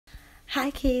Hi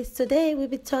kids, today we'll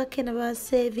be talking about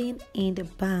saving in the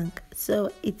bank. So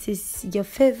it is your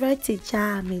favorite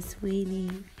teacher, Miss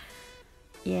Winnie.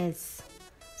 Yes,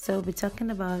 so we'll be talking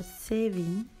about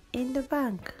saving in the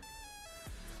bank.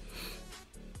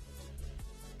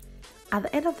 At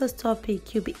the end of this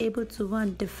topic, you'll be able to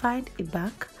define a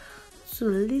bank, to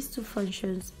list the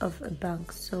functions of a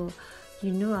bank. So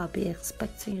I'll be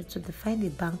expecting you to define a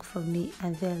bank for me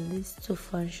and then list two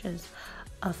functions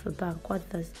of a bank. What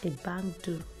does a bank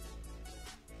do?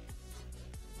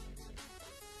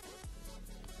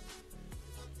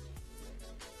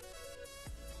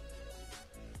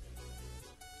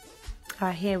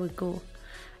 Alright, here we go.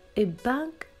 A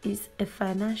bank is a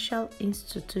financial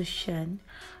institution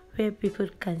where people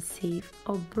can save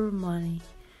or borrow money.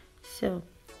 So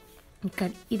you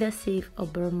can either save or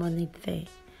borrow money there.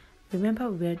 Remember,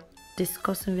 we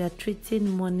are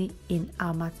treating money in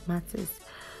our mathematics.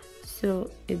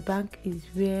 So a bank is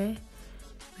where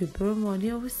we borrow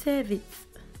money or we save it.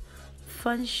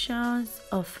 Functions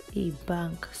of a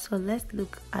bank. So let's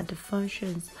look at the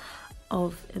functions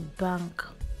of a bank.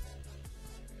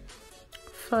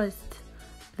 First,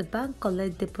 the bank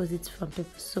collects deposits from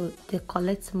people. So they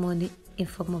collect money in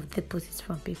form of deposits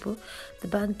from people. The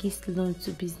bank gives loans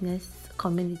to business,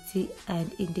 community,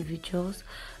 and individuals.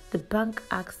 The bank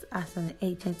acts as an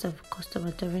agent of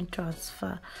customer during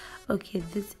transfer. Okay,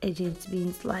 this agent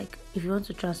means like if you want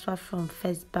to transfer from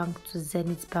First Bank to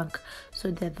Zenith Bank,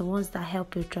 so they're the ones that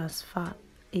help you transfer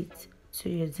it to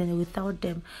your Zenith. Without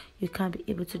them, you can't be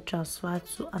able to transfer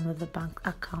to another bank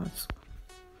account.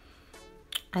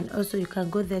 And also you can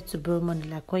go there to borrow money,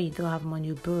 like when you don't have money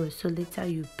you borrow, so later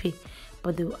you pay,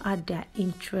 but they will add their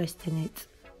interest in it.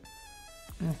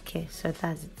 Okay, so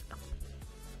that's it.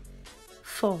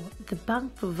 4. The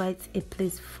bank provides a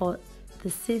place for the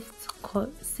safe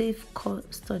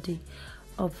custody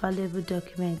of valuable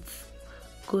documents,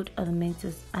 good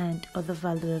ornamentals, and other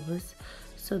valuables.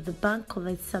 So the bank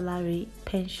collects salary,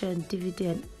 pension,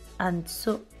 dividend, and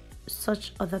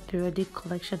such other periodic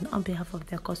collection on behalf of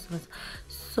their customers.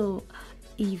 So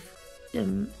if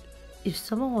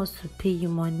someone wants to pay you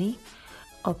money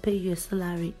or pay your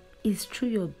salary, it's through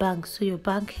your bank. So your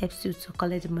bank helps you to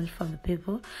collect the money from the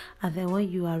people, and then when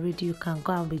you are ready you can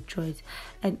go and withdraw it.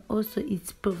 And also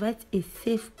it provides a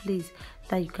safe place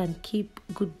that you can keep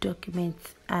good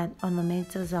documents and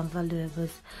ornamentals and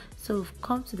valuables. So we've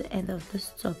come to the end of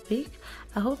this topic.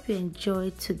 I hope you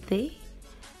enjoyed today.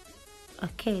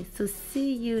 Okay, so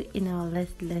see you in our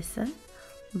next lesson.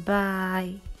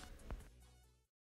 Bye.